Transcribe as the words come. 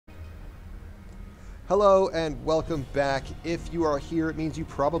Hello and welcome back. If you are here, it means you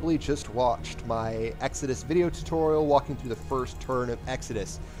probably just watched my Exodus video tutorial walking through the first turn of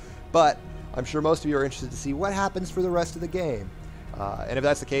Exodus. But I'm sure most of you are interested to see what happens for the rest of the game. And if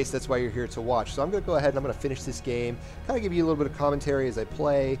that's the case, that's why you're here to watch. So I'm going to go ahead and I'm going to finish this game, kind of give you a little bit of commentary as I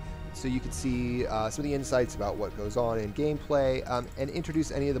play, so you can see some of the insights about what goes on in gameplay, and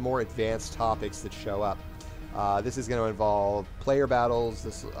introduce any of the more advanced topics that show up. This is going to involve player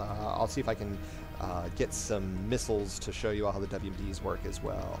battles. I'll see if I can get some missiles to show you how the WMDs work as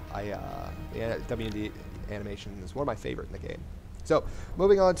well. The WMD animation is one of my favorite in the game. So,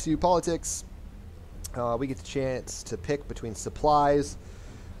 moving on to politics, we get the chance to pick between supplies,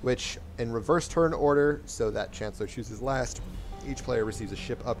 which in reverse turn order, so that Chancellor chooses last. Each player receives a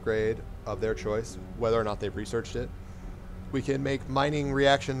ship upgrade of their choice, whether or not they've researched it. We can make mining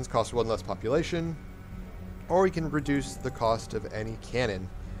reactions cost one less population, or we can reduce the cost of any cannon.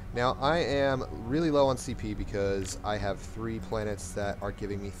 Now, I am really low on CP because I have 3 planets that are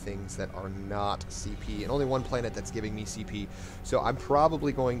giving me things that are not CP, and only 1 planet that's giving me CP. So I'm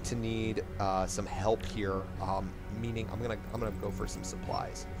probably going to need some help here, meaning I'm gonna go for some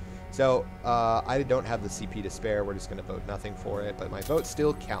supplies. So I don't have the CP to spare. We're just gonna vote nothing for it, but my vote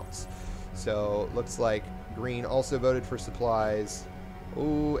still counts. So looks like green also voted for supplies.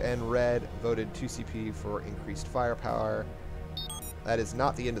 Ooh, and red voted 2 CP for increased firepower. That is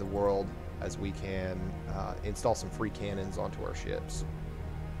not the end of the world, as we can install some free cannons onto our ships.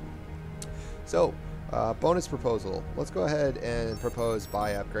 So, bonus proposal. Let's go ahead and propose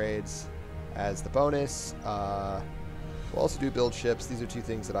buy upgrades as the bonus. We'll also do build ships. These are 2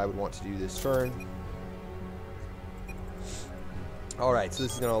 things that I would want to do this turn. Alright, so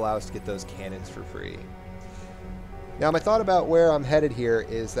this is going to allow us to get those cannons for free. Now, my thought about where I'm headed here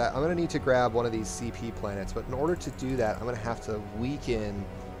is that I'm going to need to grab one of these CP planets, but in order to do that, I'm going to have to weaken,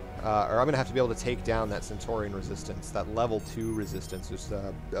 or I'm going to have to be able to take down that Centaurian resistance, that level 2 resistance, which is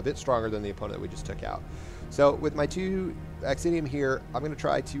a bit stronger than the opponent that we just took out. So, with my 2 Actinium here, I'm going to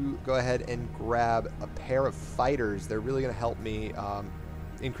try to go ahead and grab a pair of fighters. They're really going to help me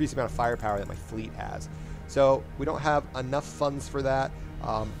increase the amount of firepower that my fleet has. So, we don't have enough funds for that.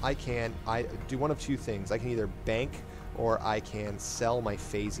 I do one of 2 things. I can either bank or I can sell my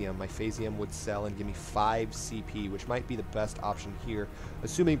Phasium. My Phasium would sell and give me 5 CP, which might be the best option here,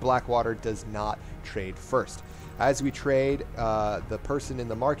 assuming Blackwater does not trade first. As we trade, the person in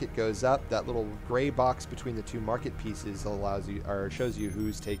the market goes up. That little gray box between the 2 market pieces allows you, or shows you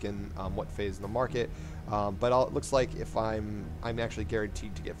who's taken what phase in the market. But it looks like if I'm actually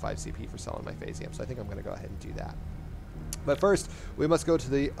guaranteed to get 5 CP for selling my Phasium, so I think I'm going to go ahead and do that. But first, we must go to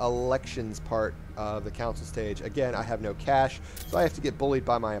the elections part of the council stage. Again, I have no cash, so I have to get bullied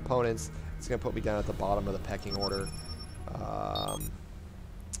by my opponents. It's going to put me down at the bottom of the pecking order,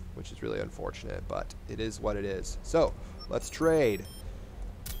 which is really unfortunate, but it is what it is. So, let's trade.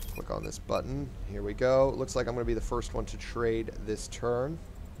 Click on this button. Here we go. Looks like I'm going to be the first one to trade this turn.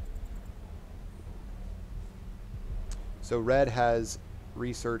 So, red has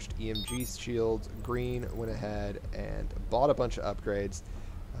researched EMG shields. Green went ahead and bought a bunch of upgrades,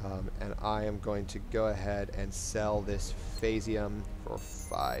 and I am going to go ahead and sell this Phasium for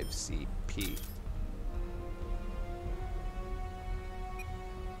 5 CP.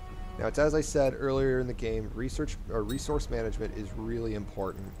 Now, it's as I said earlier in the game, resource management is really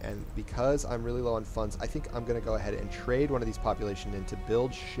important, and because I'm really low on funds, I think I'm going to go ahead and trade one of these population in to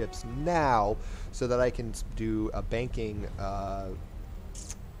build ships now so that I can do a banking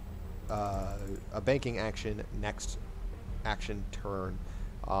action next action turn.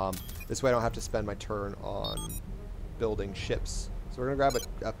 This way I don't have to spend my turn on building ships. So we're going to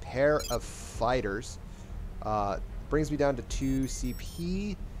grab a pair of fighters. Brings me down to 2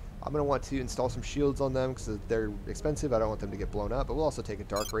 CP. I'm going to want to install some shields on them because they're expensive. I don't want them to get blown up, but we'll also take a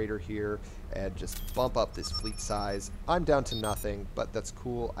Dark Raider here and just bump up this fleet size. I'm down to nothing, but that's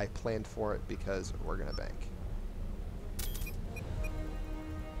cool. I planned for it because we're going to bank.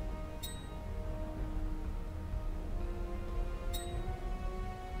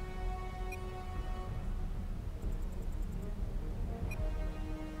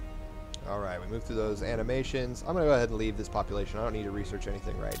 Alright, we move through those animations. I'm going to go ahead and leave this population. I don't need to research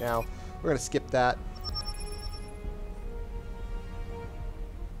anything right now. We're going to skip that.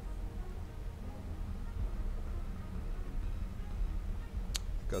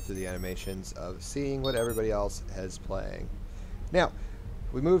 Go through the animations of seeing what everybody else is playing. Now,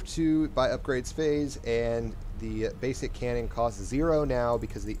 we move to buy upgrades phase, and the basic cannon costs 0 now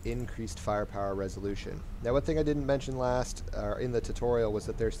because of the increased firepower resolution. Now, one thing I didn't mention last in the tutorial was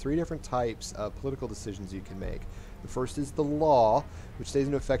that there's 3 different types of political decisions you can make. The first is the Law, which stays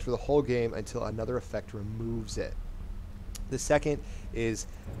in effect for the whole game until another effect removes it. The second is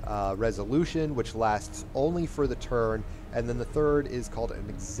Resolution, which lasts only for the turn. And then the third is called an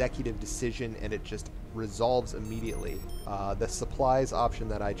Executive Decision, and it just resolves immediately. The supplies option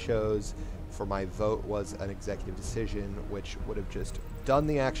that I chose for my vote was an Executive Decision, which would have just done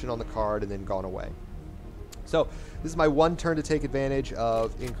the action on the card and then gone away. So this is my one turn to take advantage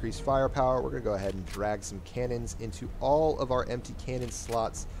of increased firepower. We're going to go ahead and drag some cannons into all of our empty cannon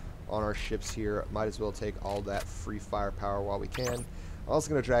slots on our ships here. Might as well take all that free firepower while we can. I'm also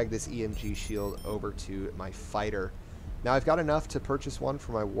going to drag this EMG shield over to my fighter. Now I've got enough to purchase one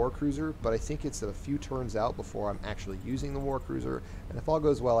for my war cruiser, but I think it's a few turns out before I'm actually using the war cruiser, and if all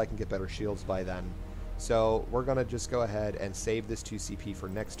goes well I can get better shields by then. So we're going to just go ahead and save this 2 CP for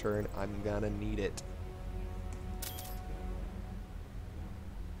next turn. I'm going to need it.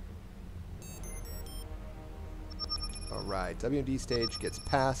 Alright, WMD stage gets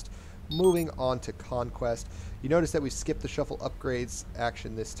passed. Moving on to Conquest. You notice that we skipped the Shuffle Upgrades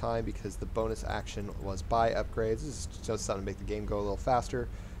action this time because the bonus action was buy upgrades. This is just something to make the game go a little faster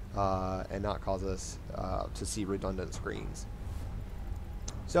and not cause us to see redundant screens.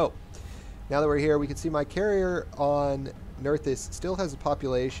 So, now that we're here, we can see my carrier on Nerthus still has a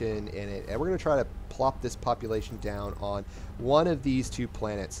population in it, and we're going to try to plop this population down on one of these 2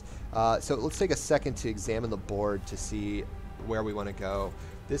 planets. So let's take a second to examine the board to see where we want to go.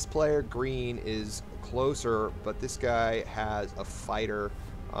 This player, green, is closer, but this guy has a fighter,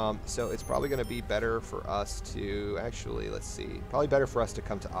 so it's probably going to be better for us to, actually, let's see, probably better for us to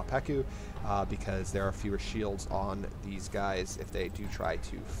come to Apeku, because there are fewer shields on these guys if they do try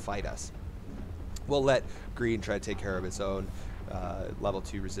to fight us. We'll let green try to take care of its own level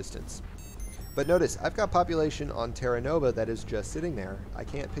 2 resistance. But notice, I've got population on Terra Nova that is just sitting there. I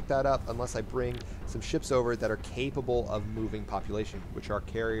can't pick that up unless I bring some ships over that are capable of moving population, which are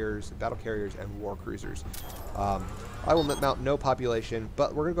carriers, battle carriers, and war cruisers. I will mount no population,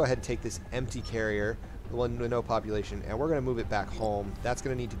 but we're going to go ahead and take this empty carrier, the one with no population, and we're going to move it back home. That's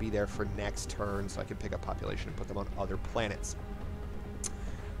going to need to be there for next turn so I can pick up population and put them on other planets.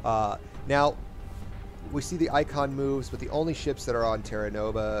 Now, we see the icon moves, but the only ships that are on Terra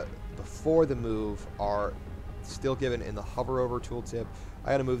Nova before the move are still given in the hover over tooltip.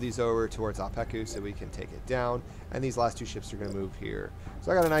 I got to move these over towards Apeku so we can take it down, and these last 2 ships are going to move here.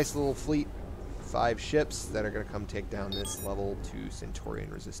 So I got a nice little fleet, 5 ships that are going to come take down this level 2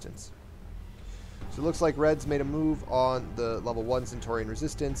 Centaurian resistance. So it looks like Red's made a move on the level 1 Centaurian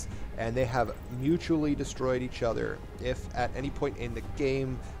resistance, and they have mutually destroyed each other. If at any point in the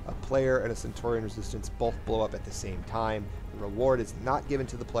game a player and a Centaurian resistance both blow up at the same time, the reward is not given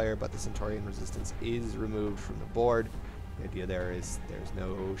to the player, but the Centaurian resistance is removed from the board. The idea there is there's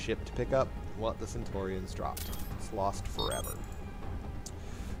no ship to pick up what the Centaurians dropped. It's lost forever.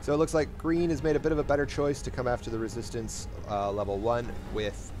 So it looks like green has made a bit of a better choice to come after the resistance level 1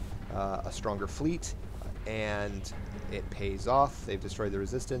 with a stronger fleet, and it pays off. They've destroyed the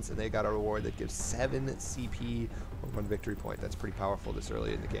resistance, and they got a reward that gives 7 CP or 1 victory point. That's pretty powerful this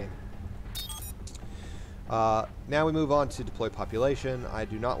early in the game. Now we move on to deploy population. I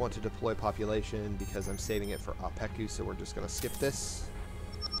do not want to deploy population because I'm saving it for Apeku, so we're just going to skip this.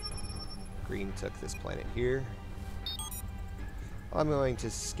 Green took this planet here. I'm going to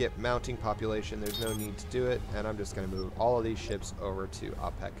skip mounting population. There's no need to do it, and I'm just going to move all of these ships over to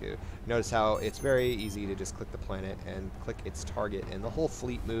Apeku. Notice how it's very easy to just click the planet and click its target, and the whole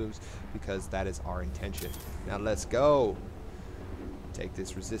fleet moves because that is our intention. Now let's go. Take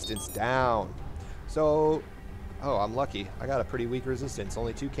this resistance down. So, oh, I'm lucky. I got a pretty weak resistance.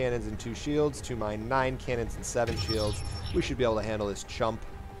 Only 2 cannons and 2 shields to my 9 cannons and 7 shields. We should be able to handle this chump.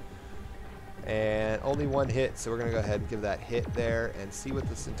 And only 1 hit, so we're going to go ahead and give that hit there and see what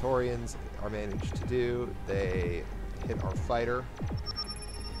the Centaurians are managed to do. They hit our fighter.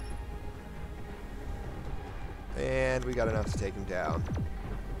 And we got enough to take him down.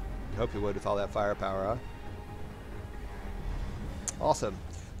 Hope you would with all that firepower, huh? Awesome.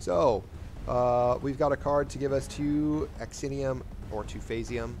 So, we've got a card to give us 2 Exinium, or 2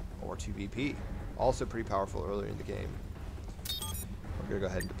 Phasium, or 2 BP. Also pretty powerful earlier in the game. We're going to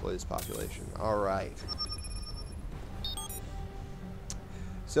go ahead and deploy this population. Alright.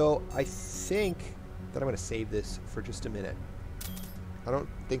 So, I think that I'm going to save this for just a minute. I don't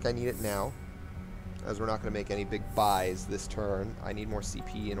think I need it now, as we're not going to make any big buys this turn. I need more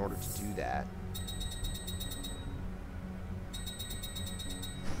CP in order to do that.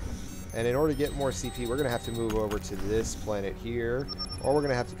 And in order to get more CP, we're going to have to move over to this planet here, or we're going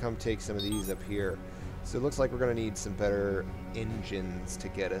to have to come take some of these up here. So it looks like we're going to need some better engines to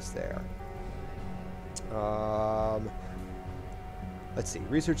get us there. Let's see.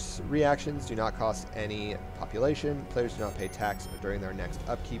 Research reactions do not cost any population. Players do not pay tax during their next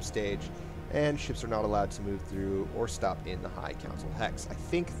upkeep stage. And ships are not allowed to move through or stop in the High Council Hex. I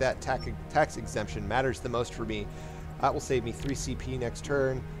think that tax exemption matters the most for me. That will save me 3 CP next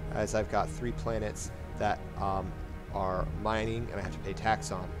turn, as I've got 3 planets that are mining and I have to pay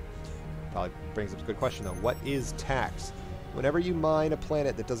tax on. Probably brings up a good question though. What is tax? Whenever you mine a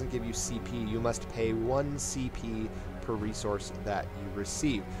planet that doesn't give you CP, you must pay 1 CP per resource that you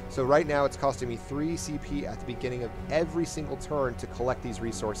receive. So right now it's costing me 3 CP at the beginning of every single turn to collect these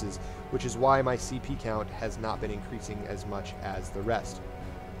resources, which is why my CP count has not been increasing as much as the rest.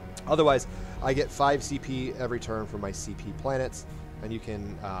 Otherwise, I get 5 CP every turn for my CP planets, and you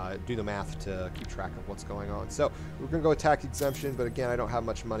can do the math to keep track of what's going on. So we're going to go with tax exemption, but again, I don't have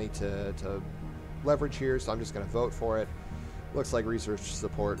much money to leverage here, so I'm just going to vote for it. Looks like research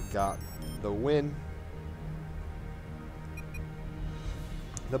support got the win.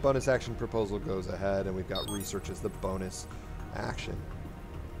 The bonus action proposal goes ahead, and we've got research as the bonus action.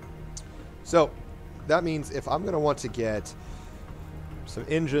 So that means if I'm going to want to get some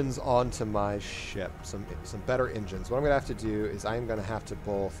engines onto my ship, some better engines, what I'm going to have to do is I'm going to have to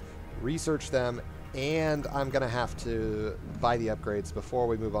both research them, and I'm going to have to buy the upgrades before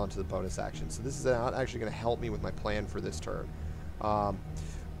we move on to the bonus action. So this is not actually going to help me with my plan for this turn.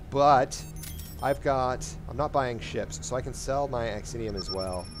 But I'm not buying ships, so I can sell my Axinium as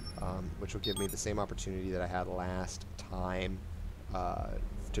well, which will give me the same opportunity that I had last time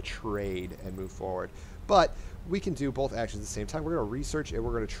to trade and move forward. But we can do both actions at the same time. We're going to research and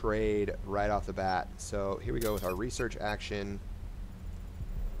we're going to trade right off the bat. So here we go with our research action.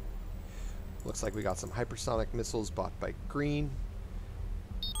 Looks like we got some hypersonic missiles bought by green,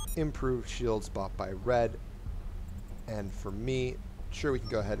 improved shields bought by red, and for me, sure, we can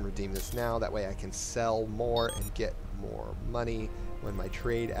go ahead and redeem this now. That way I can sell more and get more money when my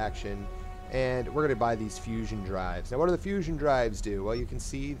trade action. And we're going to buy these fusion drives. Now, what do the fusion drives do? Well, you can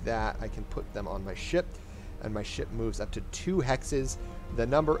see that I can put them on my ship, and my ship moves up to 2 hexes. The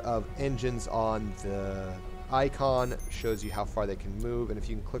number of engines on the icon shows you how far they can move, and if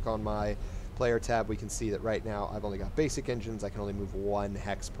you can click on my player tab, we can see that right now I've only got basic engines. I can only move 1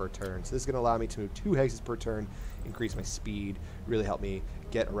 hex per turn. So this is going to allow me to move 2 hexes per turn, increase my speed, really help me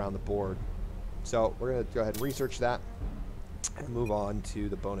get around the board. So we're going to go ahead and research that and move on to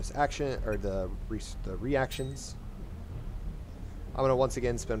the bonus action, or the reactions. I'm going to once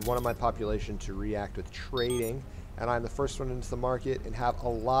again spend 1 of my population to react with trading, and I'm the first one into the market and have a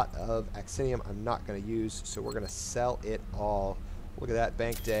lot of Axinium I'm not going to use, so we're going to sell it all. Look at that,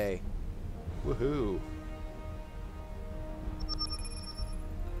 bank day. Woohoo.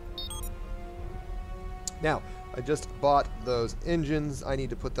 Now, I just bought those engines. I need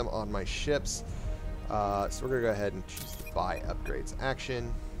to put them on my ships. So we're going to go ahead and choose the buy upgrades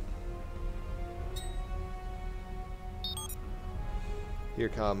action. Here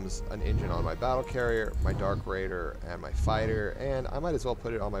comes an engine on my battle carrier, my Dark Raider, and my fighter, and I might as well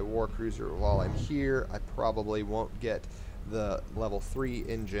put it on my war cruiser while I'm here. I probably won't get the level 3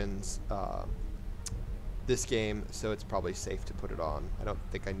 engines this game, so it's probably safe to put it on. I don't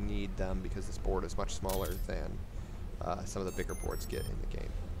think I need them because this board is much smaller than some of the bigger boards get in the game.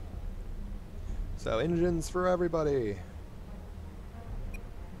 So engines for everybody.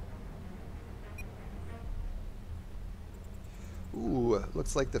 Ooh,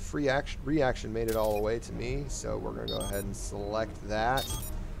 looks like the free reaction made it all the way to me, so we're going to go ahead and select that.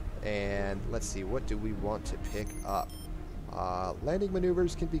 And let's see, what do we want to pick up? Landing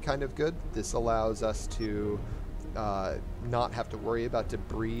maneuvers can be kind of good. This allows us to not have to worry about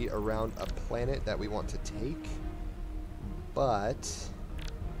debris around a planet that we want to take. But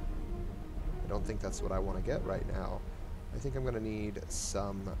I don't think that's what I want to get right now. I think I'm going to need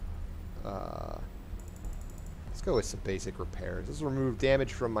some... let's go with some basic repairs. Let's remove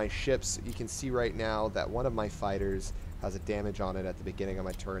damage from my ships. You can see right now that one of my fighters has a damage on it at the beginning of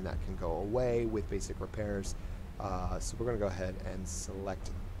my turn that can go away with basic repairs. So we're going to go ahead and select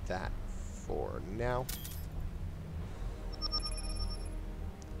that for now.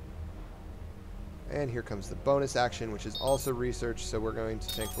 And here comes the bonus action, which is also research, so we're going to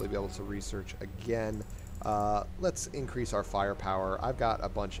thankfully be able to research again. Let's increase our firepower. I've got a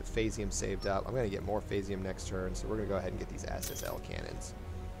bunch of phasium saved up. I'm going to get more phasium next turn, so we're going to go ahead and get these SSL cannons.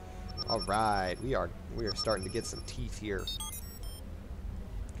 Alright, we are starting to get some teeth here.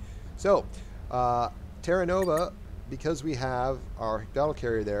 So, Terra Nova, because we have our battle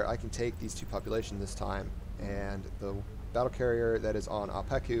carrier there, I can take these 2 population this time, and the battle carrier that is on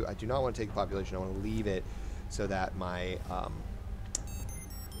Alpeku, I do not want to take the population. I want to leave it so that my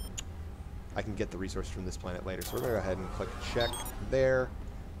I can get the resource from this planet later. So we're going to go ahead and click check there.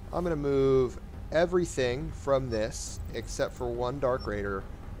 I'm going to move everything from this, except for one Dark Raider,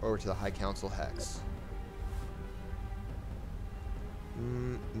 over to the High Council Hex.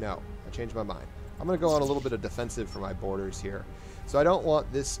 No, I changed my mind. I'm going to go on a little bit of defensive for my borders here. So I don't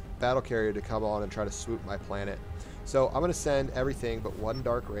want this battle carrier to come on and try to swoop my planet. So I'm going to send everything but one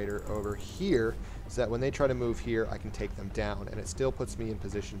Dark Raider over here, so that when they try to move here, I can take them down, and it still puts me in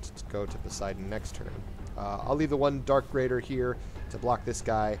position to go to Poseidon next turn. I'll leave the one Dark Raider here to block this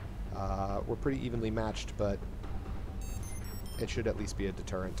guy. We're pretty evenly matched, but it should at least be a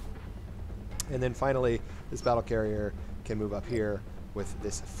deterrent. And then finally, this battle carrier can move up here with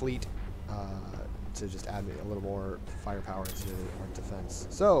this fleet to just add a little more firepower to our defense.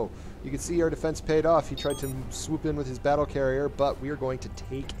 So you can see our defense paid off. He tried to swoop in with his battle carrier, but we are going to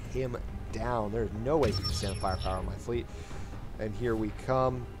take him down. There's no way he can stand firepower on my fleet. And here we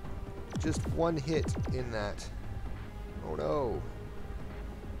come. Just one hit in that. Oh no.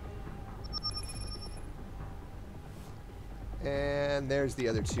 And there's the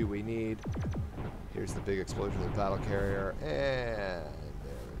other two we need. Here's the big explosion of the battle carrier, and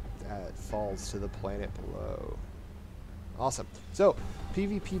that falls to the planet below. Awesome. So,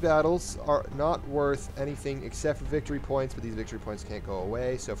 PvP battles are not worth anything except for victory points, but these victory points can't go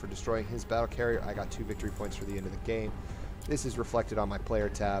away. So for destroying his battle carrier, I got 2 victory points for the end of the game. This is reflected on my player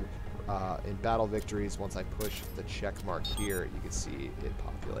tab. In battle victories, once I push the check mark here, you can see it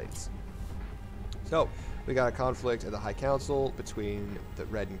populates. So, we got a conflict at the High Council between the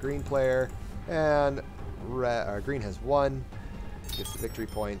red and green player, and green has won, gets the victory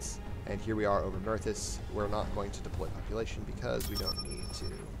points, and here we are over Nerthus. We're not going to deploy population because we don't need to.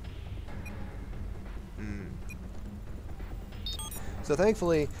 So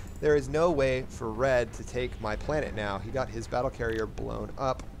thankfully, there is no way for red to take my planet now. He got his battle carrier blown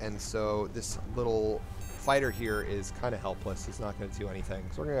up, and so this little fighter here is kind of helpless. He's not going to do anything.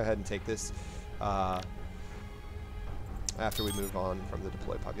 So we're going to go ahead and take this. After we move on from the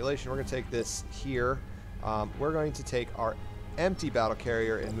deployed population, we're going to take this here. We're going to take our empty battle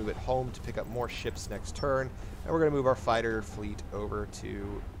carrier and move it home to pick up more ships next turn, and we're going to move our fighter fleet over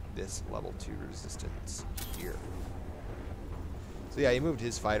to this level 2 resistance here. So yeah, he moved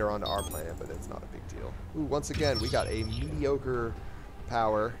his fighter onto our planet, but it's not a big deal. Ooh, once again, we got a mediocre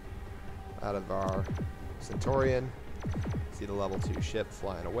power out of our Centaurian. See the level 2 ship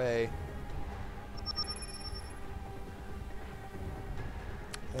flying away.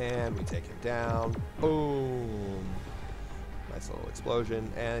 And we take him down. Boom. Nice little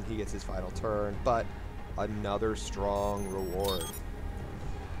explosion. And he gets his final turn. But another strong reward.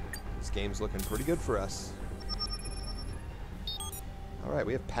 This game's looking pretty good for us. Alright,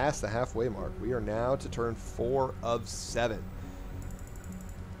 we have passed the halfway mark. We are now to turn 4 of 7.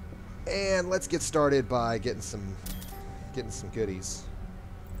 And let's get started by getting some goodies.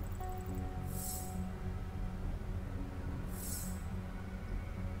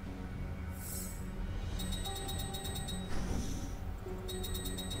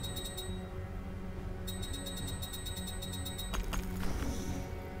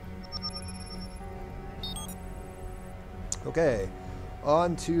 Okay,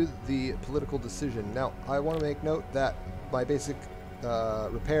 on to the political decision. Now, I want to make note that my basic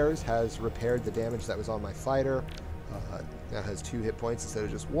repairs has repaired the damage that was on my fighter. Now has 2 hit points instead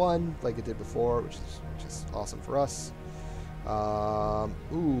of just 1, like it did before, which is awesome for us.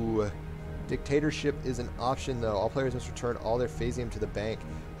 Dictatorship is an option, though. All players must return all their phasium to the bank.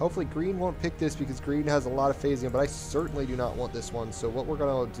 Hopefully green won't pick this because green has a lot of phasium, but I certainly do not want this one. So what we're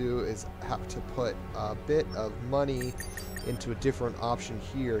going to do is have to put a bit of money into a different option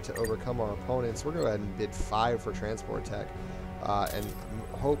here to overcome our opponents. We're going to go ahead and bid 5 for transport tech and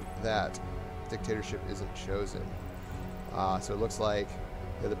hope that dictatorship isn't chosen. So it looks like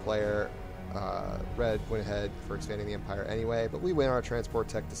the other player, red, went ahead for expanding the empire anyway, but we win our transport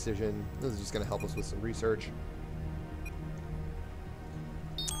tech decision. This is just going to help us with some research,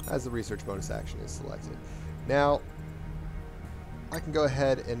 as the research bonus action is selected. Now, I can go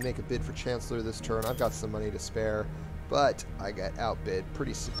ahead and make a bid for Chancellor this turn. I've got some money to spare, but I get outbid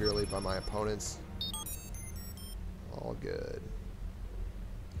pretty severely by my opponents. All good.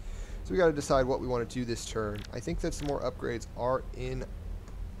 So we got to decide what we want to do this turn. I think that some more upgrades are in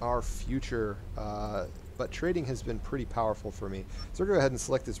our future, but trading has been pretty powerful for me. So we're going to go ahead and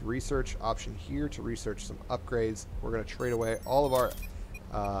select this research option here to research some upgrades. We're going to trade away all of our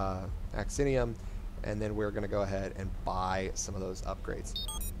Axinium, and then we're going to go ahead and buy some of those upgrades.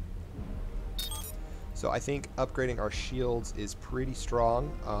 So I think upgrading our shields is pretty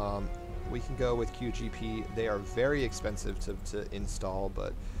strong. We can go with QGP. They are very expensive to install,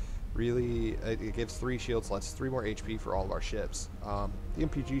 but Really, it gives 3 shields, so that's 3 more HP for all of our ships. The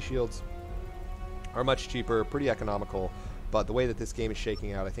MPG shields are much cheaper, pretty economical, but the way that this game is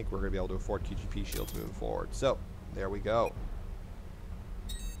shaking out, I think we're going to be able to afford QGP shields moving forward. So, there we go.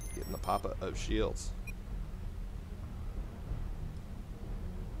 Getting the pop of shields.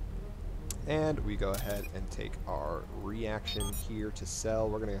 And we go ahead and take our reaction here to sell.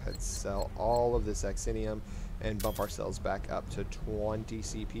 We're going to go ahead and sell all of this Exinium and bump ourselves back up to 20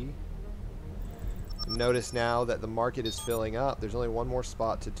 CP. Notice now that the market is filling up. There's only one more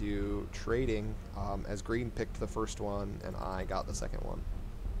spot to do trading, as green picked the first one and I got the second one.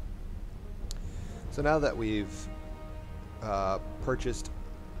 So now that we've purchased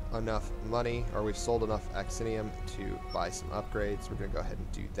enough money, or we've sold enough Exinium to buy some upgrades, we're going to go ahead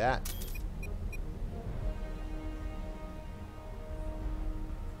and do that.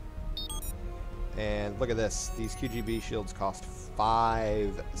 And look at this. These QGB shields cost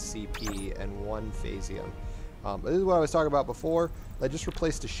 5 CP and 1 phasium. This is what I was talking about before. I just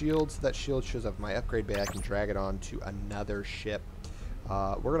replaced a shield, so that shield shows up my upgrade bay. I can drag it on to another ship.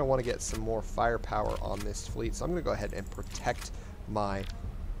 We're going to want to get some more firepower on this fleet, so I'm going to go ahead and protect my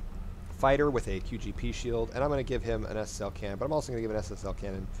fighter with a QGP shield, and I'm going to give him an SSL cannon, but I'm also going to give an SSL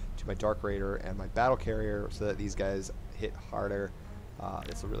cannon to my Dark Raider and my Battle Carrier so that these guys hit harder.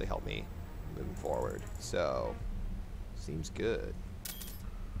 This will really help me moving forward. So, seems good.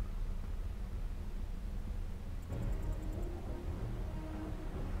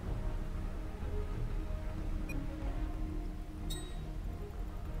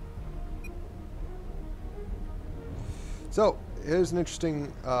 So, here's an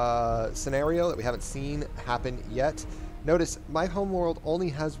interesting scenario that we haven't seen happen yet. Notice, my homeworld only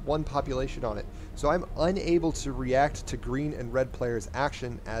has 1 population on it, so I'm unable to react to green and red players'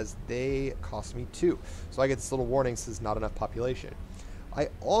 action as they cost me 2. So I get this little warning that says not enough population. I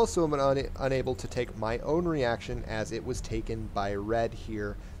also am unable to take my own reaction as it was taken by red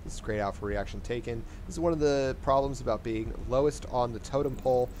here. This is grayed out for reaction taken. This is one of the problems about being lowest on the totem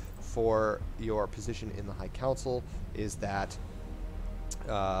pole for your position in the High Council, is that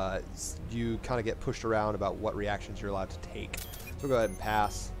you kind of get pushed around about what reactions you're allowed to take. So we'll go ahead and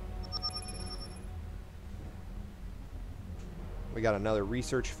pass. We got another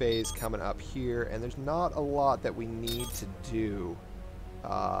research phase coming up here, and there's not a lot that we need to do,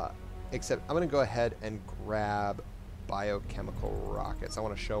 except I'm going to go ahead and grab biochemical rockets. I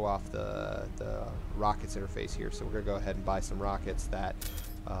want to show off the rockets interface here, so we're going to go ahead and buy some rockets that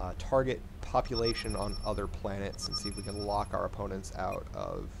target population on other planets and see if we can lock our opponents out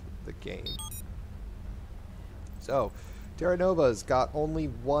of the game. So, Terra Nova's got only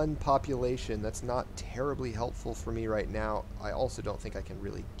 1 population. That's not terribly helpful for me right now. I also don't think I can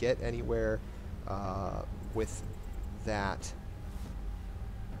really get anywhere with that.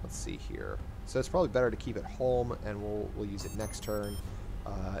 Let's see here. So it's probably better to keep it home, and we'll use it next turn.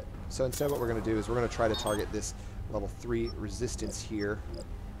 So instead what we're going to do is we're going to try to target this level 3 resistance here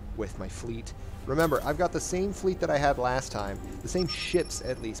with my fleet. Remember, I've got the same fleet that I had last time, the same ships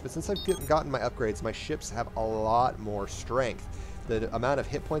at least, but since I've gotten my upgrades, my ships have a lot more strength. The amount of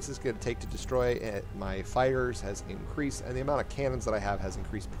hit points it's going to take to destroy my fighters has increased, and the amount of cannons that I have has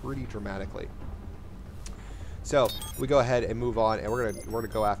increased pretty dramatically. So we go ahead and move on, and we're gonna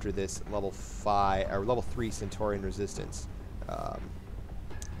go after this level 3 Centaurian resistance.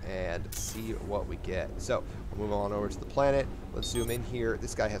 And see what we get. So we'll move on over to the planet. Let's zoom in here.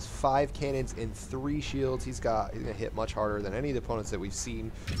 This guy has 5 cannons and 3 shields. He's gonna hit much harder than any of the opponents that we've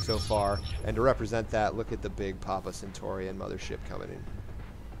seen so far. And to represent that, look at the big Papa Centaurian mothership coming in.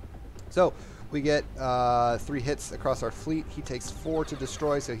 So we get 3 hits across our fleet. He takes 4 to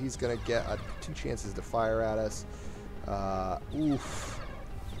destroy, so he's gonna get 2 chances to fire at us. Oof.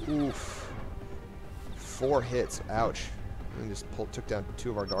 4 hits. Ouch. And just took down 2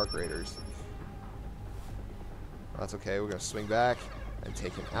 of our Dark Raiders. That's okay, we're going to swing back and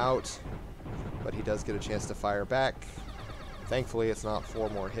take him out. But he does get a chance to fire back. Thankfully, it's not 4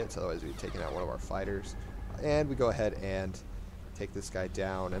 more hits, otherwise we'd taken out one of our fighters. And we go ahead and take this guy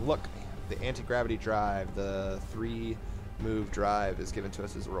down. And look, the anti-gravity drive, the 3-move drive is given to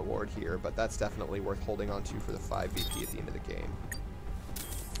us as a reward here, but that's definitely worth holding on to for the 5 VP at the end of the game.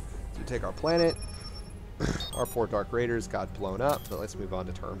 So we take our planet. Our poor Dark Raiders got blown up, but let's move on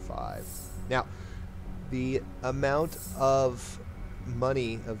to turn 5. Now, the amount of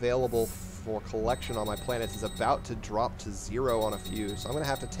money available for collection on my planets is about to drop to 0 on a few, so I'm going to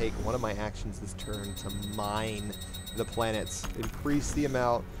have to take one of my actions this turn to mine the planets, increase the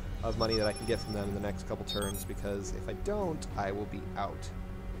amount of money that I can get from them in the next couple turns, because if I don't, I will be out.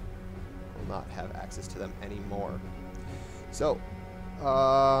 I will not have access to them anymore. So,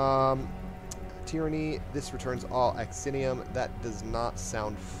 Tyranny, this returns all Exinium. That does not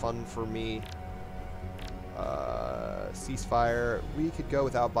sound fun for me. Ceasefire, we could go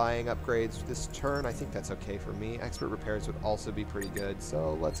without buying upgrades this turn. I think that's okay for me. Expert repairs would also be pretty good,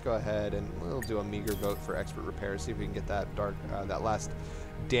 so let's go ahead and we'll do a meager vote for expert repairs, see if we can get that that last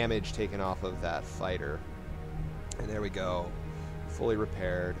damage taken off of that fighter. And there we go, fully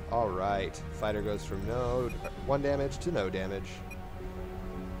repaired. All right, fighter goes from 1 damage to no damage.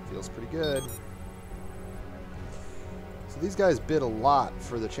 Feels pretty good. So these guys bid a lot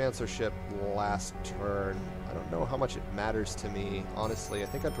for the Chancellorship last turn. I don't know how much it matters to me, honestly. I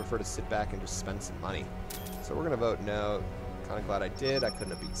think I'd prefer to sit back and just spend some money. So we're going to vote no. Kind of glad I did. I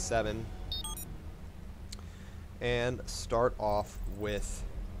couldn't have beat 7. And start off with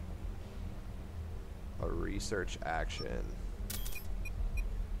a research action.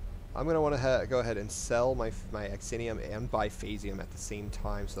 I'm going to want to go ahead and sell my Exinium and buy Phasium at the same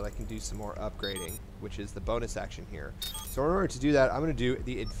time so that I can do some more upgrading, which is the bonus action here. So in order to do that, I'm going to do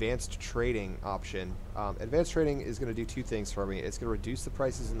the advanced trading option. Advanced trading is going to do 2 things for me. It's going to reduce the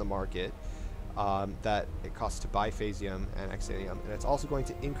prices in the market that it costs to buy Phasium and Exinium, and it's also going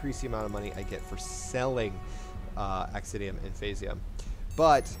to increase the amount of money I get for selling Exinium and Phasium.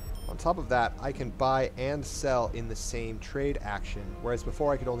 But on top of that, I can buy and sell in the same trade action, whereas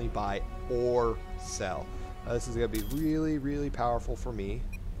before I could only buy or sell. This is going to be really, really powerful for me.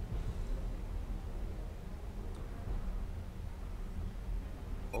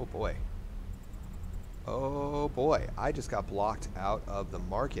 Oh boy. Oh boy, I just got blocked out of the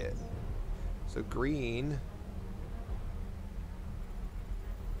market. So green.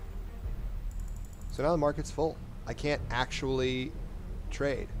 So now the market's full. I can't actually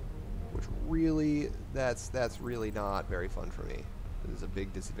trade, which really, that's really not very fun for me. This is a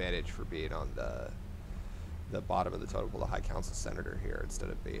big disadvantage for being on the bottom of the totem pole, the High Council Senator here, instead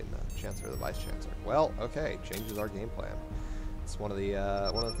of being the Chancellor or the Vice Chancellor. Well, okay, changes our game plan. It's one of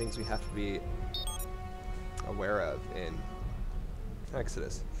the things we have to be aware of in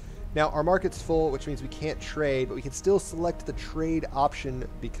Exodus. Now, our market's full, which means we can't trade, but we can still select the trade option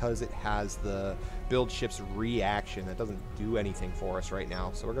because it has the build ships reaction. That doesn't do anything for us right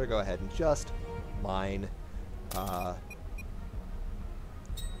now, so we're going to go ahead and just mine. And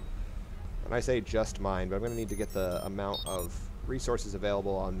I say just mine, but I'm going to need to get the amount of resources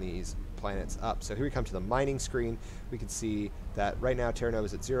available on these planets up. So here we come to the mining screen. We can see that right now Terra Nova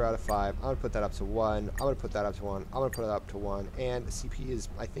is at 0 out of 5. I'm going to put that up to 1. I'm going to put that up to 1. I'm going to put it up to 1. And CP is,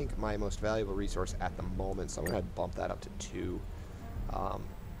 I think, my most valuable resource at the moment. So I'm going to bump that up to 2.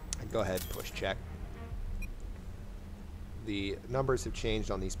 And go ahead and push check. The numbers have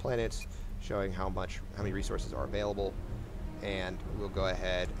changed on these planets, showing how many resources are available. And we'll go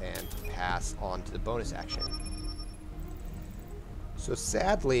ahead and pass on to the bonus action. So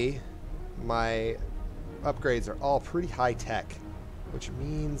sadly, my upgrades are all pretty high tech, which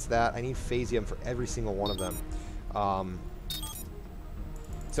means that I need Phasium for every single one of them.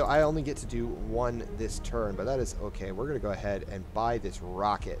 So I only get to do 1 this turn, but that is okay. We're going to go ahead and buy this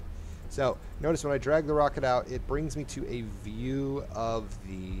rocket. So notice when I drag the rocket out, it brings me to a view of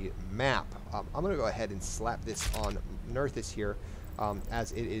the map. I'm going to go ahead and slap this on Nerthus here,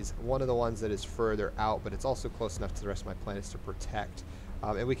 as it is one of the ones that is further out, but it's also close enough to the rest of my planets to protect.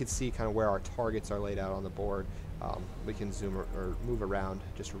 And we can see kind of where our targets are laid out on the board. We can zoom or move around,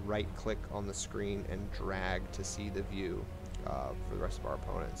 just right-click on the screen and drag to see the view for the rest of our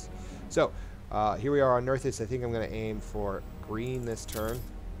opponents. So here we are on Nerthus. I think I'm going to aim for green this turn.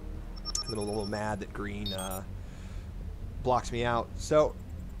 I'm a little mad that green blocks me out. So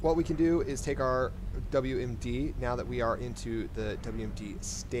what we can do is take our WMD, now that we are into the WMD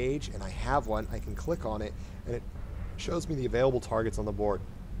stage, and I have one, I can click on it, and it shows me the available targets on the board.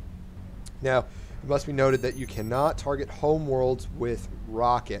 Now, it must be noted that you cannot target homeworlds with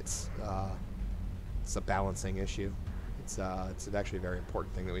rockets. It's a balancing issue. It's actually a very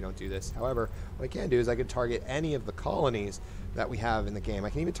important thing that we don't do this. However, what I can do is I can target any of the colonies that we have in the game. I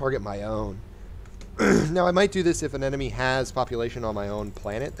can even target my own. Now, I might do this if an enemy has population on my own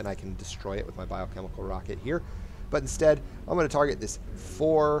planet, then I can destroy it with my biochemical rocket here. But instead, I'm going to target this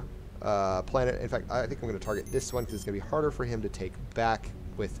 4 planet. In fact, I think I'm going to target this one because it's going to be harder for him to take back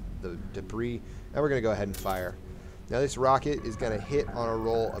with the debris. And we're going to go ahead and fire. Now, this rocket is going to hit on a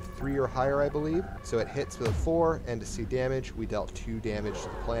roll of 3 or higher, I believe. So it hits with a 4, and to see damage, we dealt 2 damage to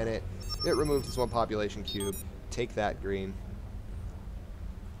the planet. It removed this 1 population cube. Take that, green.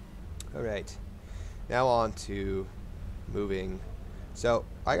 All right. Now on to moving. So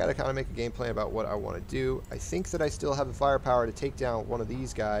I got to kind of make a game plan about what I want to do. I think that I still have the firepower to take down one of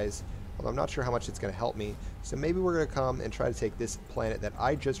these guys although I'm not sure how much it's going to help me. So maybe we're going to come and try to take this planet that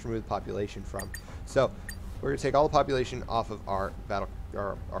I just removed population from. So we're going to take all the population off of our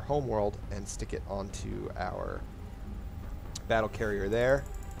home world and stick it onto our battle carrier there.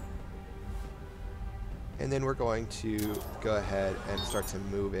 And then we're going to go ahead and start to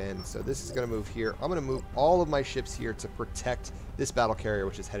move in. So this is going to move here. I'm going to move all of my ships here to protect this battle carrier,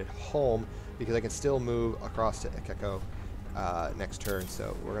 which is headed home, because I can still move across to Ikeko next turn.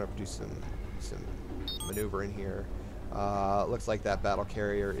 So we're going to do some maneuvering here. Looks like that battle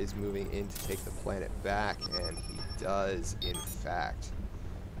carrier is moving in to take the planet back, and he does, in fact.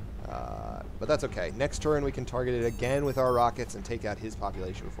 But that's okay. Next turn we can target it again with our rockets and take out his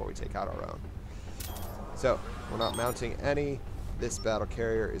population before we take out our own. So, we're not mounting any. This battle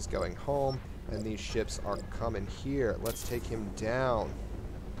carrier is going home, and these ships are coming here. Let's take him down.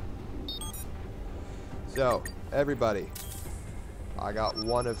 So, everybody, I got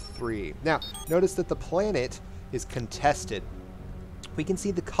 1 of 3. Now, notice that the planet is contested. We can see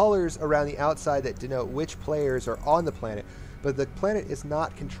the colors around the outside that denote which players are on the planet, but the planet is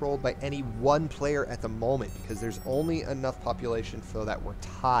not controlled by any one player at the moment, because there's only enough population so that we're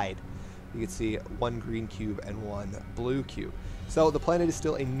tied. You can see 1 green cube and 1 blue cube. So the planet is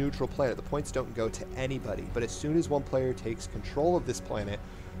still a neutral planet. The points don't go to anybody. But as soon as one player takes control of this planet,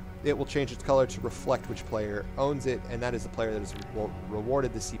 it will change its color to reflect which player owns it, and that is the player that has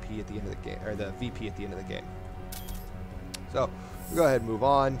rewarded the CP at the end of the game, or the VP at the end of the game. So we'll go ahead and move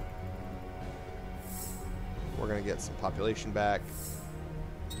on. We're going to get some population back,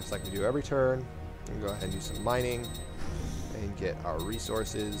 just like we do every turn. We're going to go ahead and do some mining and get our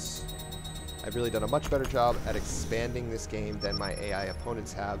resources. I've really done a much better job at expanding this game than my AI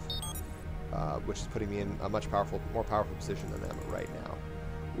opponents have, which is putting me in a much more powerful position than them right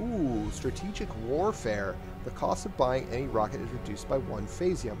now. Ooh, strategic warfare. The cost of buying any rocket is reduced by 1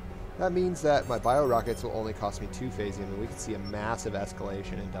 phasium. That means that my bio rockets will only cost me 2 phasium, and we can see a massive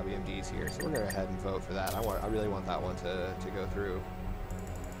escalation in WMDs here. So we're going to go ahead and vote for that. I really want that one to go through.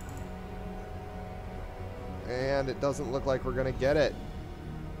 And it doesn't look like we're going to get it.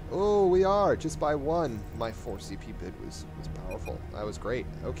 Oh, we are, just by 1. My 4 CP bid was powerful. That was great.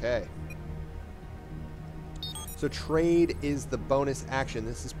 Okay. So trade is the bonus action.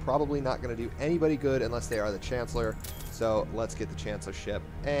 This is probably not going to do anybody good unless they are the Chancellor. So let's get the Chancellorship.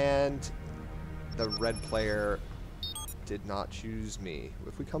 And the red player did not choose me.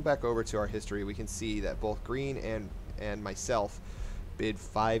 If we come back over to our history, we can see that both Green and myself bid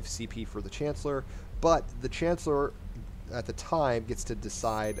 5 CP for the Chancellor. But the Chancellor at the time gets to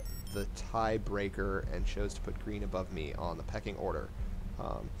decide the tiebreaker and chose to put Green above me on the pecking order.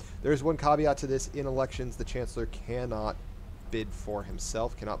 There's one caveat to this. In elections, the Chancellor cannot bid for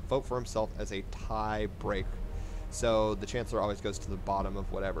himself, cannot vote for himself as a tie break. So the Chancellor always goes to the bottom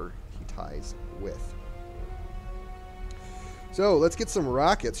of whatever he ties with. So let's get some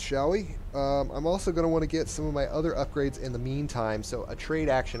rockets, shall we? I'm also going to want to get some of my other upgrades in the meantime. So a trade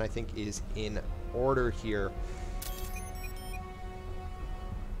action, I think, is in order here.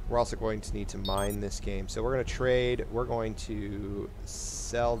 We're also going to need to mine this game. So we're going to trade. We're going to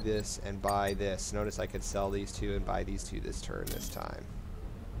sell this and buy this. Notice I could sell these 2 and buy these 2 this turn this time.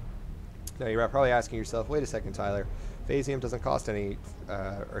 Now you're probably asking yourself, wait a second, Tyler. Phasium doesn't cost any,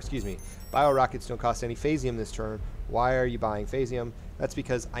 or excuse me, bio rockets don't cost any phasium this turn. Why are you buying phasium? That's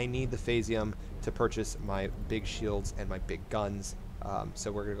because I need the phasium to purchase my big shields and my big guns.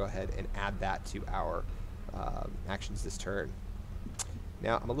 So we're going to go ahead and add that to our actions this turn.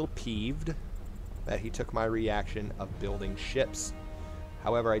 Now, I'm a little peeved that he took my reaction of building ships.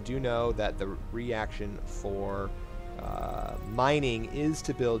 However, I do know that the reaction for mining is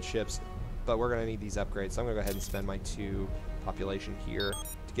to build ships, but we're going to need these upgrades. So I'm going to go ahead and spend my 2 population here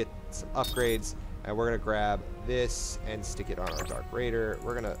to get some upgrades. And we're going to grab this and stick it on our Dark Raider.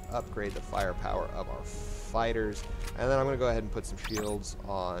 We're going to upgrade the firepower of our fighters. And then I'm going to go ahead and put some shields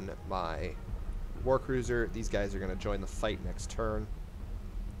on my War Cruiser. These guys are going to join the fight next turn.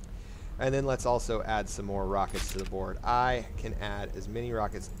 And then let's also add some more rockets to the board. I can add as many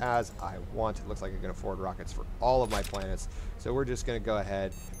rockets as I want. It looks like I can afford rockets for all of my planets. So we're just going to go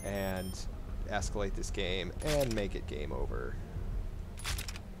ahead and escalate this game and make it game over.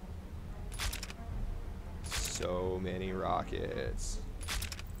 So many rockets.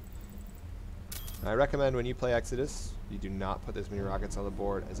 I recommend when you play Exodus, you do not put this many rockets on the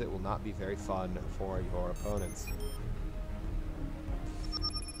board, as it will not be very fun for your opponents.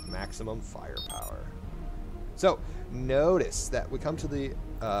 Maximum firepower. So notice that we come to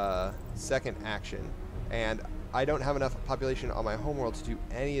the second action, and I don't have enough population on my homeworld to do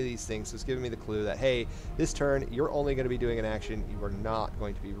any of these things, so it's giving me the clue that, hey, this turn, you're only going to be doing an action. You are not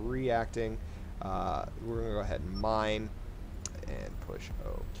going to be reacting. We're going to go ahead and mine and push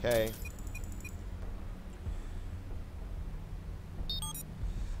OK.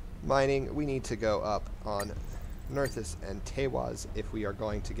 Mining, we need to go up on Nerthus and Tewaz if we are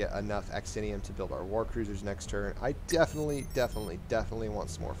going to get enough Actinium to build our war cruisers next turn. I definitely want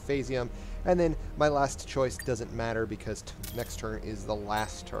some more Phasium. And then my last choice doesn't matter because next turn is the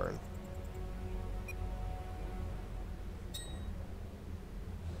last turn.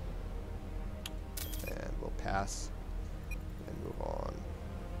 And we'll pass and move on.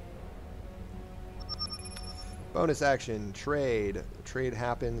 Bonus action, trade. Trade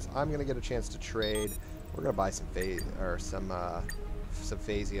happens. I'm going to get a chance to trade. We're going to buy some Phasium. We're just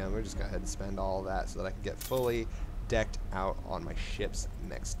going to go ahead and spend all of that so that I can get fully decked out on my ships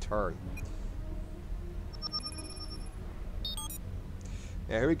next turn.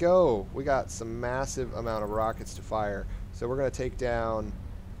 Yeah, here we go. We got some massive amount of rockets to fire. So we're going to take down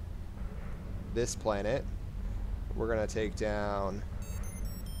this planet. We're going to take down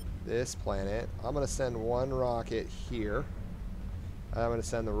this planet. I'm going to send one rocket here. I'm going to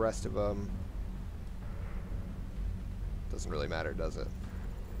send the rest of them. Doesn't really matter, does it?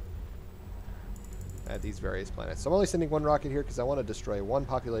 At these various planets. So I'm only sending one rocket here because I want to destroy one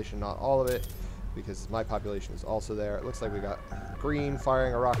population, not all of it, because my population is also there. It looks like we got green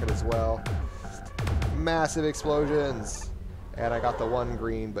firing a rocket as well. Massive explosions! And I got the one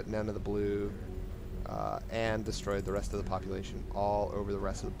green, but none of the blue. And destroyed the rest of the population all over the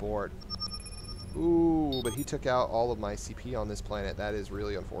rest of the board. Ooh, but he took out all of my CP on this planet. That is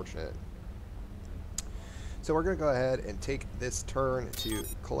really unfortunate. So we're going to go ahead and take this turn to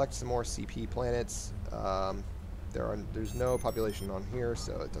collect some more CP planets. There's no population on here,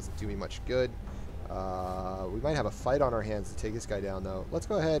 so it doesn't do me much good. We might have a fight on our hands to take this guy down, though. Let's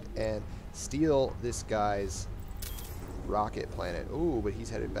go ahead and steal this guy's rocket planet. Ooh, but he's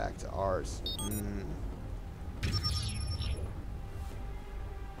headed back to ours.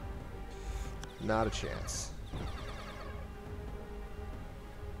 Not a chance.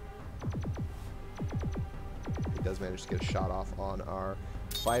 He does manage to get a shot off on our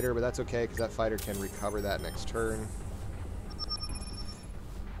fighter, but that's okay because that fighter can recover that next turn.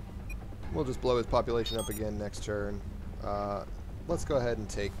 We'll just blow his population up again next turn. Let's go ahead and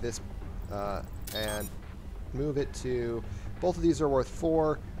take this and move it to... Both of these are worth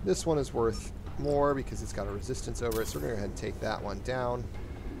 4. This one is worth more because it's got a resistance over it, so we're going to go ahead and take that one down.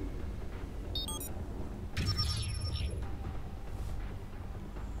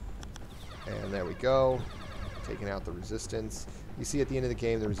 And there we go. Taking out the resistance. You see at the end of the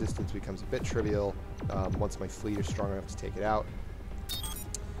game the resistance becomes a bit trivial once my fleet is strong enough to take it out.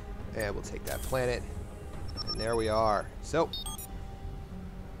 And we'll take that planet. And there we are. So,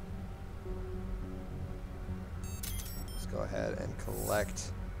 let's go ahead and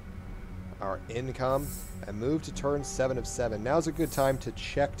collect our income and move to turn 7 of 7. Now's a good time to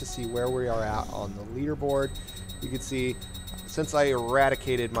check to see where we are at on the leaderboard. You can see since I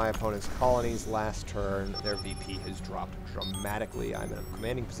eradicated my opponent's colonies last turn, their VP has dropped dramatically. I'm in a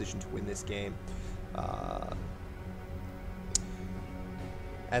commanding position to win this game.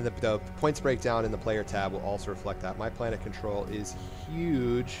 And the points breakdown in the player tab will also reflect that. My planet control is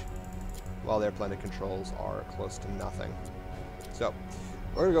huge, while their planet controls are close to nothing. So,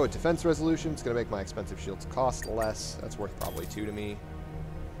 we're going to go with defense resolution. It's going to make my expensive shields cost less. That's worth probably 2 to me.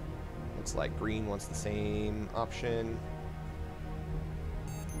 Looks like green wants the same option.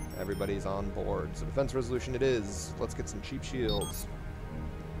 Everybody's on board. So defense resolution it is. Let's get some cheap shields.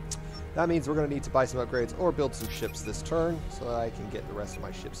 That means we're going to need to buy some upgrades or build some ships this turn so that I can get the rest of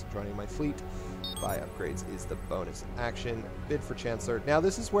my ships joining my fleet. Buy upgrades is the bonus action. Bid for Chancellor. Now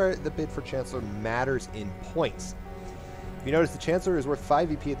this is where the bid for Chancellor matters in points. If you notice, the Chancellor is worth 5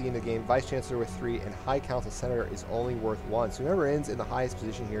 VP at the end of the game, Vice Chancellor with 3, and High Council Senator is only worth 1. So whoever ends in the highest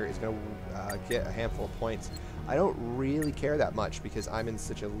position here is going to get a handful of points. I don't really care that much because I'm in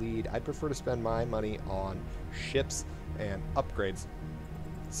such a lead. I'd prefer to spend my money on ships and upgrades.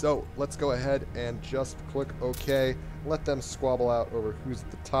 So let's go ahead and just click OK. Let them squabble out over who's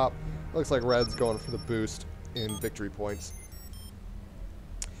at the top. Looks like Red's going for the boost in victory points.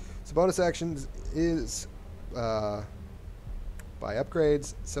 So bonus actions is buy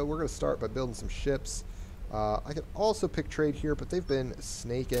upgrades. So we're going to start by building some ships. I could also pick trade here, but they've been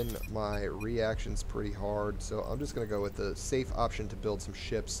snaking my reactions pretty hard. So I'm just going to go with the safe option to build some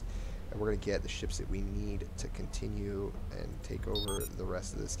ships. And we're going to get the ships that we need to continue and take over the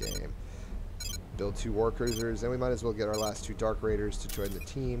rest of this game. Build 2 war cruisers, and we might as well get our last 2 dark raiders to join the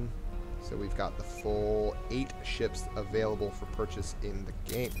team. So we've got the full 8 ships available for purchase in the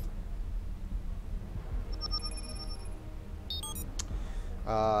game.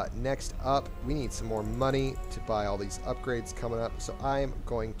 Next up, we need some more money to buy all these upgrades coming up. So I'm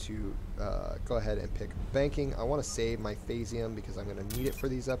going to go ahead and pick banking. I want to save my phasium because I'm going to need it for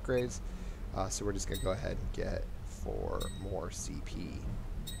these upgrades. So we're just going to go ahead and get 4 more CP.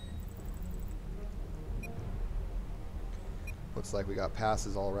 Looks like we got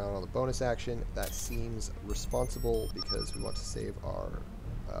passes all around on the bonus action. That seems responsible because we want to save our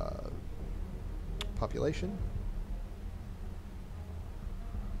population.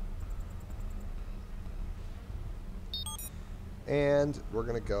 And we're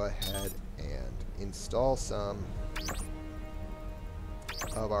going to go ahead and install some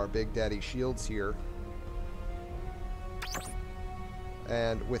of our Big Daddy shields here.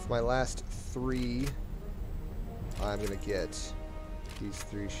 And with my last 3, I'm going to get these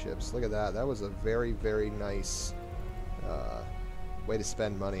 3 ships. Look at that. That was a very, very nice way to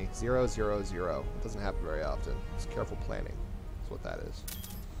spend money. 0, 0, 0. It doesn't happen very often. It's careful planning. That's what that is.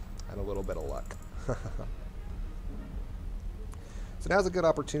 And a little bit of luck. So now's a good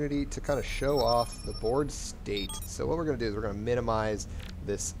opportunity to kind of show off the board state. So what we're going to do is we're going to minimize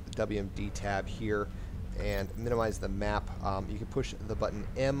this WMD tab here and minimize the map. You can push the button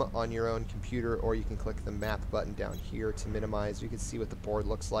M on your own computer, or you can click the map button down here to minimize. You can see what the board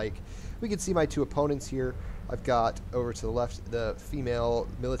looks like. We can see my 2 opponents here. I've got over to the left the female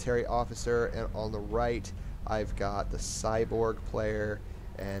military officer, and on the right I've got the cyborg player,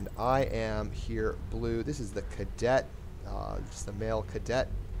 and I am here blue. This is the cadet. Just the male cadet.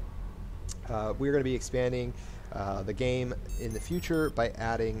 We're going to be expanding the game in the future by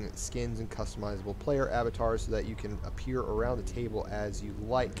adding skins and customizable player avatars so that you can appear around the table as you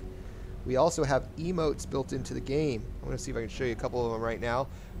like. We also have emotes built into the game. I'm going to see if I can show you a couple of them right now.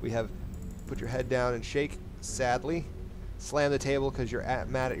 We have put your head down and shake, sadly. Slam the table because you're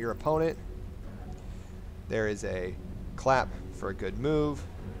mad at your opponent. There is a clap for a good move.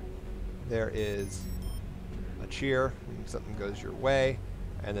 There is a cheer when something goes your way,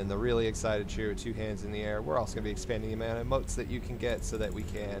 and then the really excited cheer with 2 hands in the air. We're also going to be expanding the amount of emotes that you can get so that we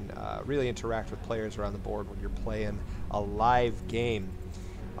can really interact with players around the board when you're playing a live game.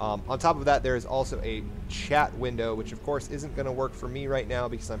 On top of that, there is also a chat window, which of course isn't going to work for me right now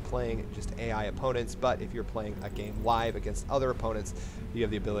because I'm playing just AI opponents, but if you're playing a game live against other opponents, you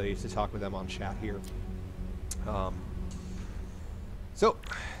have the ability to talk with them on chat here. So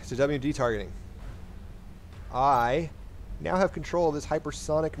WMD targeting. I now have control of this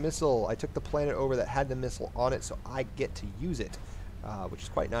hypersonic missile. I took the planet over that had the missile on it, so I get to use it, which is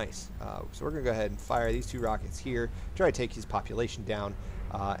quite nice. So we're going to go ahead and fire these 2 rockets here, try to take his population down,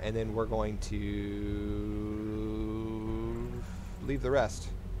 and then we're going to leave the rest,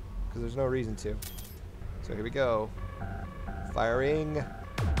 because there's no reason to. So here we go. Firing.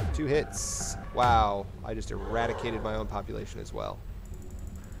 2 hits. Wow, I just eradicated my own population as well.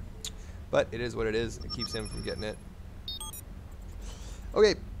 But it is what it is. It keeps him from getting it.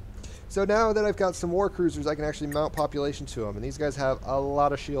 Okay, so now that I've got some war cruisers, I can actually mount population to them. And these guys have a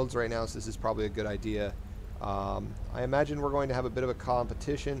lot of shields right now, so this is probably a good idea. I imagine we're going to have a bit of a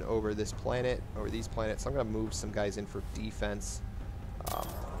competition over this planet, over these planets. So I'm going to move some guys in for defense.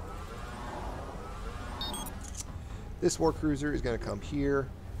 This war cruiser is going to come here.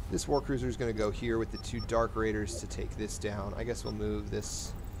 This war cruiser is going to go here with the 2 dark raiders to take this down. I guess we'll move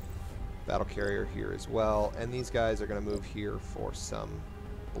this battle carrier here as well, and these guys are going to move here for some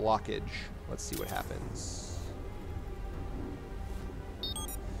blockage. Let's see what happens.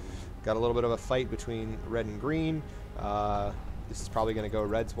 Got a little bit of a fight between red and green. This is probably going to go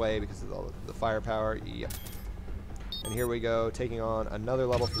red's way because of all the firepower. Yep. And here we go, taking on another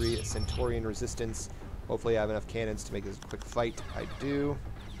level 3 Centaurian resistance. Hopefully I have enough cannons to make this a quick fight. I do.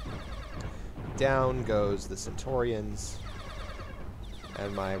 Down goes the Centaurians.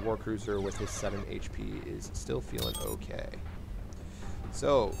 And my war cruiser with his 7 HP is still feeling okay.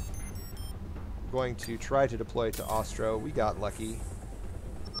 So, going to try to deploy to Ostro. We got lucky.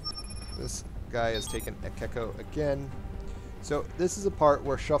 This guy has taken Ekeko again. So this is a part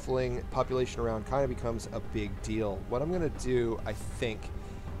where shuffling population around kind of becomes a big deal. What I'm going to do, I think,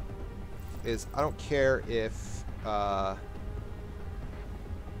 is I don't care if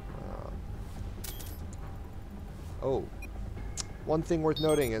one thing worth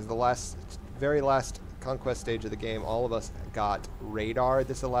noting is the very last conquest stage of the game, all of us got radar.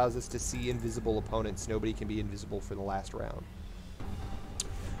 This allows us to see invisible opponents. Nobody can be invisible for the last round.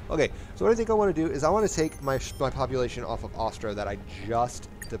 Okay, so what I think I want to do is I want to take my population off of Ostro that I just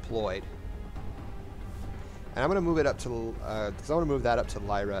deployed. And I'm going to move it up to, because I want to move that up to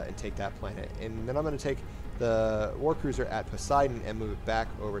Lyra and take that planet. And then I'm going to take the war cruiser at Poseidon and move it back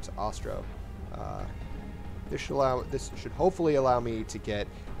over to Ostro. This should hopefully allow me to get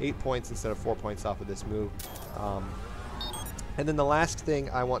 8 points instead of 4 points off of this move. And then the last thing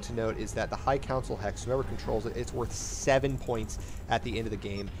I want to note is that the High Council Hex, whoever controls it, it's worth 7 points at the end of the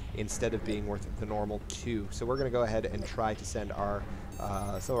game instead of being worth the normal 2. So we're going to go ahead and try to send our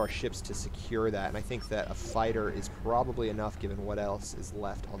some of our ships to secure that. And I think that a fighter is probably enough given what else is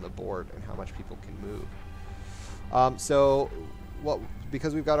left on the board and how much people can move.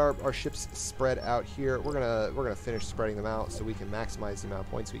 Because we've got our ships spread out here, we're gonna finish spreading them out so we can maximize the amount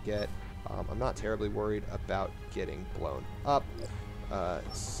of points we get. I'm not terribly worried about getting blown up,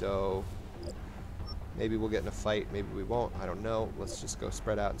 so maybe we'll get in a fight, maybe we won't, I don't know. Let's just go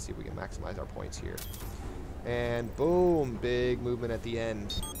spread out and see if we can maximize our points here. And boom, big movement at the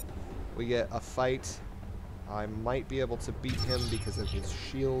end. We get a fight. I might be able to beat him because of his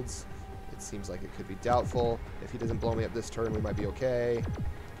shields. It seems like it could be doubtful. If he doesn't blow me up this turn, we might be okay.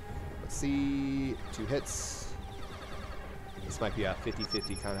 Let's see. 2 hits. This might be a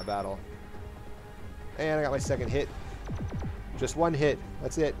 50-50 kind of battle. And I got my second hit. Just 1 hit.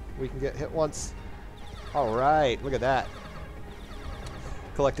 That's it. We can get hit once. All right. Look at that.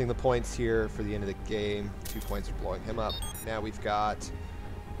 Collecting the points here for the end of the game. 2 points for blowing him up. Now we've got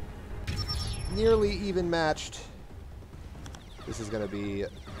nearly even matched. This is going to be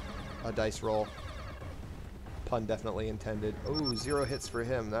a dice roll. Pun definitely intended. Oh, 0 hits for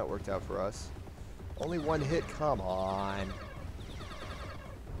him. That worked out for us. Only 1 hit. Come on.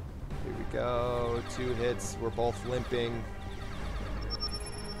 Here we go. 2 hits. We're both limping.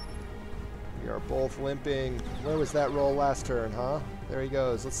 We are both limping. Where was that roll last turn, huh? There he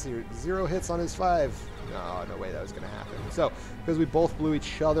goes. Let's see. 0 hits on his 5. No way that was going to happen. So, because we both blew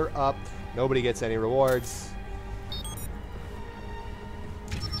each other up, nobody gets any rewards.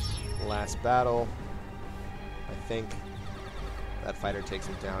 Last battle. I think that fighter takes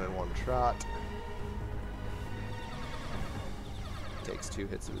him down in 1 shot. Takes 2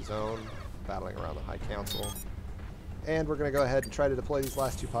 hits of his own, battling around the High Council. And we're going to go ahead and try to deploy these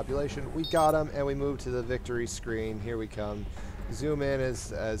last 2 population. We got them, and we move to the victory screen. Here we come. Zoom in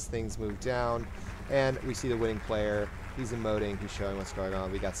as things move down, and we see the winning player. He's emoting. He's showing what's going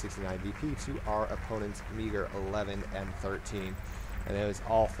on. We got 69 VP to our opponent's meager 11 and 13. And it was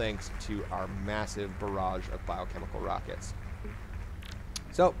all thanks to our massive barrage of biochemical rockets.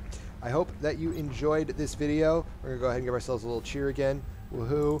 So, I hope that you enjoyed this video. We're going to go ahead and give ourselves a little cheer again.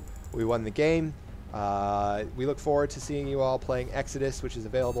 Woohoo! We won the game. We look forward to seeing you all playing Exodus, which is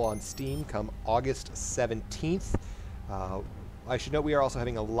available on Steam come August 17th. I should note we are also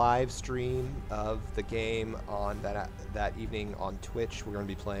having a live stream of the game on that evening on Twitch. We're going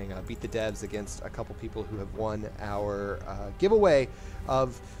to be playing Beat the Devs against a couple people who have won our giveaway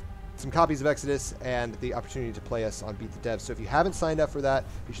of some copies of Exodus and the opportunity to play us on Beat the Devs. So if you haven't signed up for that,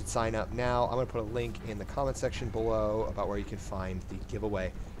 you should sign up now. I'm going to put a link in the comment section below about where you can find the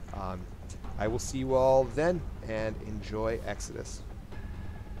giveaway. I will see you all then, and enjoy Exodus.